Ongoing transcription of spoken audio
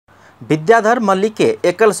विद्याधर मल्लिक के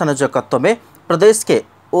एकल संयोजकत्व में प्रदेश के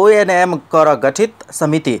ONM कर गठित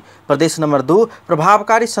समिति प्रदेश नंबर 2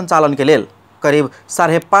 प्रभावकारी संचालन के लिए करीब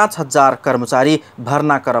 5,500 कर्मचारी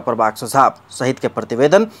भरना कर प्रभाग सुझाव सहित के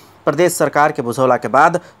प्रतिवेदन प्रदेश सरकार के बुझौला के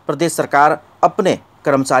बाद प्रदेश सरकार अपने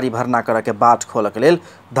कर्मचारी भरना कर के बाट खोल के लिए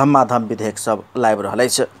धम्माधम विधेयक सब लाइब रहा है।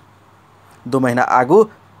 2 महीना आगू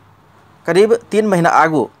करीब 3 महीना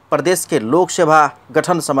आगू प्रदेश के लोक सेवा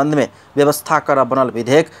गठन संबंध में व्यवस्था कर बनल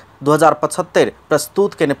विधेयक 2075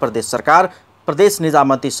 प्रस्तुत के प्रदेश सरकार प्रदेश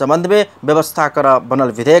निजामती संबंध में व्यवस्था कर बनल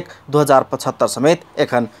विधेयक 2075 समेत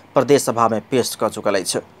एखन प्रदेश सभा में पेश कर चुकल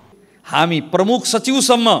है। हामी प्रमुख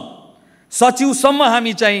सचिवसम्म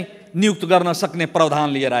हामी चाहिँ नियुक्त गर्न सक्ने प्रावधान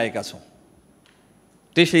लिएर आएका छौं।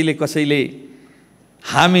 त्यसैले कसैले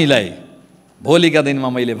हामीलाई भोलिका दिनमा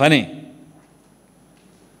मैले भने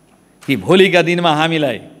कि भोलिका दिनमा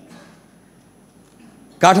हामीलाई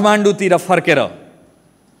काठमाडौँतिर फर्केर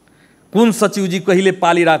कुन सचिवजी कहिले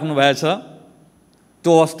पालिराख्नु भएछ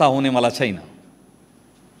त्यो अवस्था हुने मलाई छैन।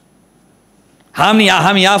 हामी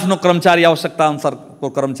आफ्नो कर्मचारी आवश्यकता अनुसारको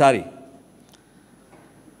कर्मचारी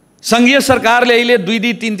संघीय सरकारले अहिले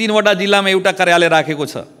 2-3 वटा जिल्लामा एउटा कार्यालय राखेको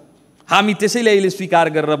छ। हामी त्यसैले अहिले स्वीकार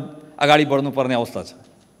गरेर अगाडि बढ्नुपर्ने अवस्था छ।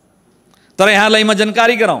 तर यहाँलाई म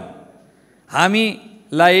जानकारी गराउँ,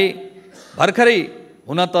 हामीलाई भर्खरै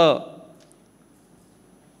हुन त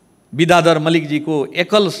विद्याधर मल्लिकजीको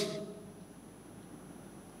एकल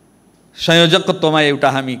संयोजकत्वमा एउटा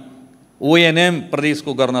हामी ONM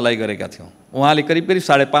प्रदेशको गर्नलाई गरेका थियौँ। उहाँले करिब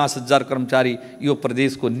 5,500 कर्मचारी यो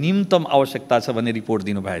प्रदेशको न्यूनतम आवश्यकता छ भन्ने रिपोर्ट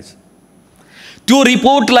दिनुभएछ। त्यो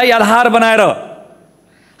रिपोर्टलाई आधार बनाएर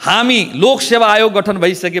हामी लोक सेवा आयोग गठन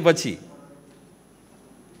भइसकेपछि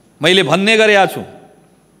मैले भन्ने गरेका छु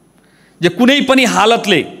जे कुनै पनि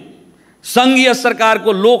हालतले संघीय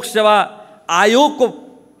सरकारको लोक सेवा आयोगको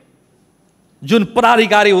जुन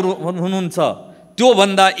पदाधिकारी हुनुहुन्छ त्यो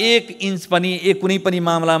भन्दा 1 इन्च पनि कुनै पनि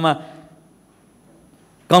मामलामा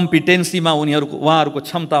कम्पिटेन्सीमा उहाँहरूको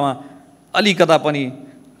क्षमतामा अलिकता पनि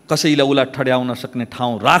कसैलाई उला ठड्याउन सक्ने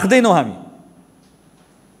ठाउँ राख्दैनौँ। हामी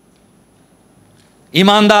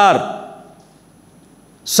इमानदार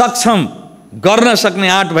सक्षम गर्न सक्ने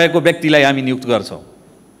आँट भएको व्यक्तिलाई हामी नियुक्त गर्छौँ।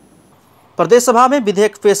 प्रदेश सभा में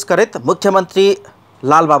विधेयक पेश करेत मुख्यमंत्री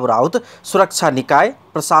लालबाबू राउत सुरक्षा निकाय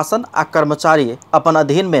प्रशासन आ कर्मचारी अपन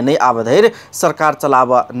अधीन में नहीं आबधर सरकार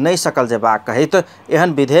चलाव नहीं सकल जेबा कहित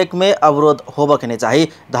एहन विधेयक में अवरोध होबक नहीं चाहिए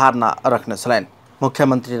धारणा रखने छलैन।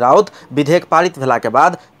 मुख्यमंत्री राउत विधेयक पारित भेला के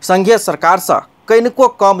बाद संघीय सरकार से कईनको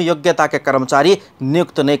कम योग्यता के कर्मचारी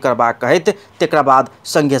नियुक्त नहीं करबा कहित तेकरा बाद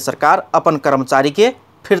संघीय सरकार अपन कर्मचारी के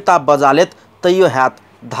फिरता बजा लेत तैयो हाथ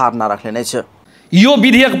धारणा रखले नहीं छ। यो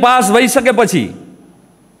विधेयक पास भइसकेपछि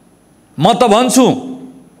म त भन्छु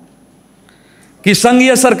कि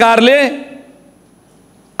संघीय सरकारले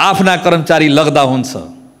आफ्ना कर्मचारी लग्दा हुन्छ,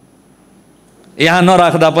 यहाँ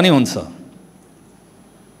नराख्दा पनि हुन्छ।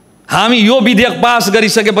 हामी यो विधेयक पास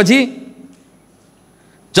गरिसकेपछि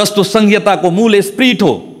जस्तो संघीयताको मूल स्पिरिट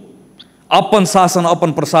हो अपन शासन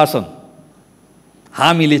अपन प्रशासन,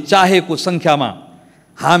 हामीले चाहेको संख्यामा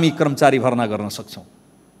हामी कर्मचारी भर्ना गर्न सक्छौं।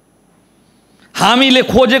 हामीले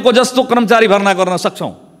खोजेको जस्तो कर्मचारी भर्ना गर्न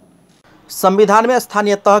सक्छौं। संविधान में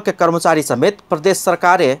स्थानीय तह के कर्मचारी समेत प्रदेश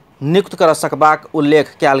सरकार नियुक्त कर सकबाक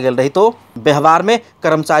उल्लेख किया गेल रही तो व्यवहार में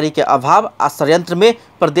कर्मचारी के अभाव आ षड्यंत्र में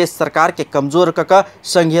प्रदेश सरकार के कमजोर कक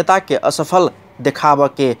संघीयता के असफल दिखाव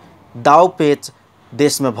के दाव पेच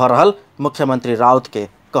देश में भ रहल मुख्यमंत्री राउत के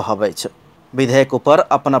कहबै छ। विधेयक ऊपर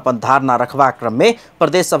अपन धारणा रखबा क्रम में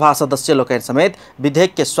प्रदेश सभा सदस्य लोकनि समेत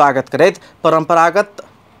विधेयक के स्वागत करैत परंपरागत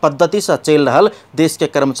पद्धति से चल रहल देश के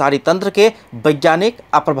कर्मचारी तंत्र के वैज्ञानिक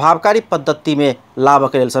आ प्रभावकारी पद्धति में लाभ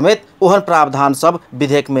के समेत ओहन प्रावधान सब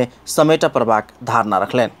विधेयक में समेट प्रभाग धारणा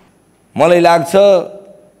रखलेन। मलाई लाग्छ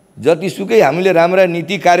जतिसुकै हामीले राम्रा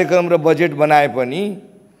नीति कार्यक्रम र बजेट बनाए पनि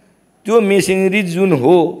त्यो मेसिनरी जुन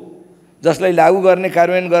हो जसलाई लागू गर्ने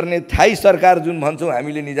कार्यान्वयन गर्ने थाई सरकार जुन भन्छौँ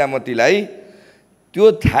हामीले निजामतीलाई,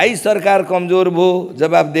 त्यो थाई सरकार कमजोर भयो,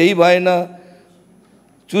 जवाबदेही भएन,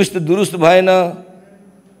 चुस्त दुरुस्त भएन,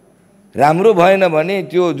 राम्रो भएन भने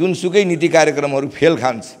त्यो जुनसुकै नीति कार्यक्रमहरू फेल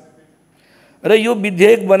खान्छ र यो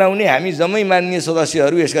विधेयक बनाउने हामी जम्मै माननीय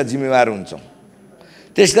सदस्यहरू यसका जिम्मेवार हुन्छौँ।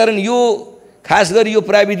 त्यसकारण यो खास गरी यो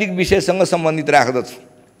प्राविधिक विषयसँग सम्बन्धित राख्दछ।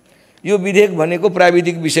 यो विधेयक भनेको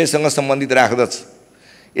प्राविधिक विषयसँग सम्बन्धित राख्दछ।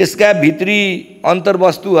 यसका भित्री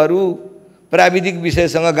अन्तर्वस्तुहरू प्राविधिक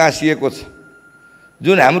विषयसँग गाँसिएको छ।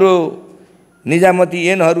 जुन हाम्रो निजामती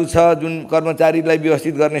ऐनहरू छ, जुन कर्मचारीलाई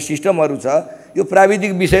व्यवस्थित गर्ने सिस्टमहरू छ, यो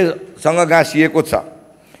प्राविधिक विषयसँग गाँसिएको छ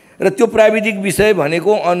र त्यो प्राविधिक विषय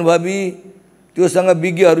भनेको अनुभवी त्योसँग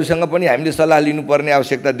विज्ञहरूसँग पनि हामीले सल्लाह लिनुपर्ने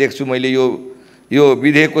आवश्यकता देख्छु मैले यो यो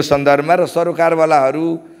विधेयकको सन्दर्भमा र सरकारवालाहरू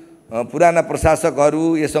पुराना प्रशासकहरू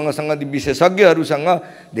यससँग विशेषज्ञहरूसँग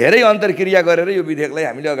धेरै अन्तर्क्रिया गरेर यो विधेयकलाई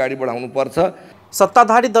हामीले अगाडि बढाउनुपर्छ।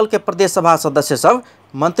 सत्ताधारी दल के प्रदेश सभा सदस्य सब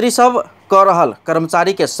मंत्री सब क रहल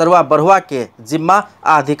कर्मचारी के सरुआ बरुआ के जिम्मा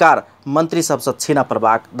आ अधिकार मंत्री सब से छीना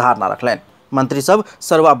प्रभाग धारणा रखलें। मंत्री सब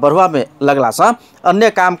सरुआ बरुआ में लगला से अन्य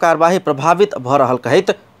काम कार्यवाही प्रभावित भ रहल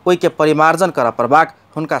कहत ओई के परिमार्जन कर प्रभाग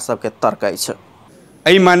हुनका सबके तर्क अछि।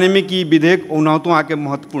 एहि माने में कि विधेयक ओनाहितो आके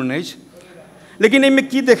महत्वपूर्ण अछि, लेकिन एहिमे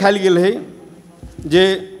की देखायल गेल है जे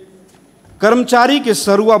कर्मचारी के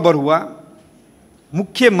सरुआ बरुआ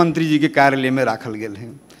मुख्यमंत्री जी के कार्यालय में राखल गेल है।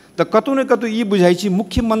 तो कतौ न कतौ ये बुझाई छी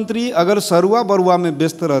मुख्यमंत्री अगर सरुआ बरुआ में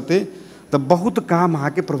व्यस्त रहते तो बहुत काम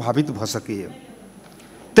अहाँ के प्रभावित भ सकैए।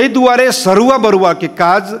 ताहि दुआरे सरुआ बरुआ के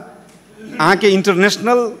काज अहाँ के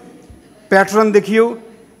इंटरनेशनल पैटर्न देखियो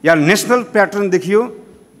या नेशनल पैटर्न देखियो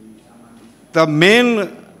तो मेन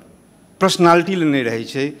पर्सनालिटी नहीं रहे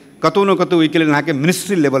छे, कतौ न कतौ ओहिके लेल अहाँ के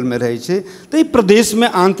मिनिस्ट्री लेवल में रहे छे। तो ई प्रदेश में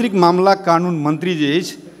आंतरिक मामला कानून मंत्री जे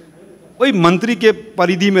अछि ओहि मंत्री के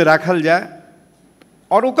परिधि में राखल जाए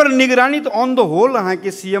और ओकर निगरानी तो ऑन द होल अहाँ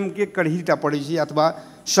के सीएम के करहीटा पड़े छै अथवा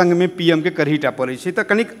संघ में पीएम के करहीटा पड़े छै, तो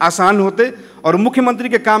कनिक आसान होते और मुख्यमंत्री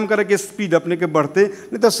के काम करे के स्पीड अपने के बढ़ते।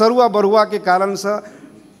 नहीं तो सरुआ बरुआ के कारण से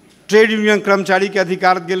ट्रेड यूनियन कर्मचारी के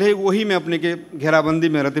अधिकार गेल है, वही में अपने के घेराबंदी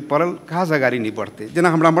में रहते पड़ल खास अगाड़ी नहीं बढ़ते, जेना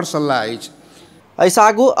हमरा हमर सलाह अछि। ऐसा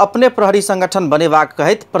आगू अपने प्रहरी संगठन बनेबाक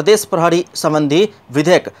कहत प्रदेश प्रहरी संबंधी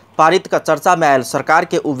विधेयक पारित का चर्चा में आयल सरकार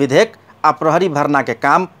के उ विधेयक आ प्रहरी भरना के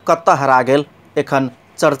काम कत्ता हरा गेल एखन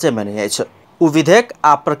चर्चे में नहीं अछि। उ विधेयक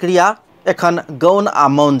आ प्रक्रिया एखन गौण आ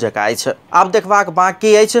मौन जकाँ अछि। आब देखबाक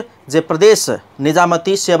बाकी अछि जे प्रदेश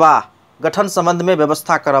निजामती सेवा गठन संबंध में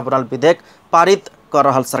व्यवस्था करब बनल विधेयक पारित कर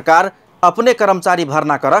रहल सरकार अपने कर्मचारी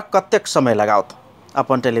भरना कर कतेक समय लगाओत।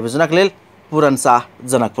 अपन टेलीविजनक लेल पूरन शाह,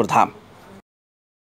 जनकपुर धाम।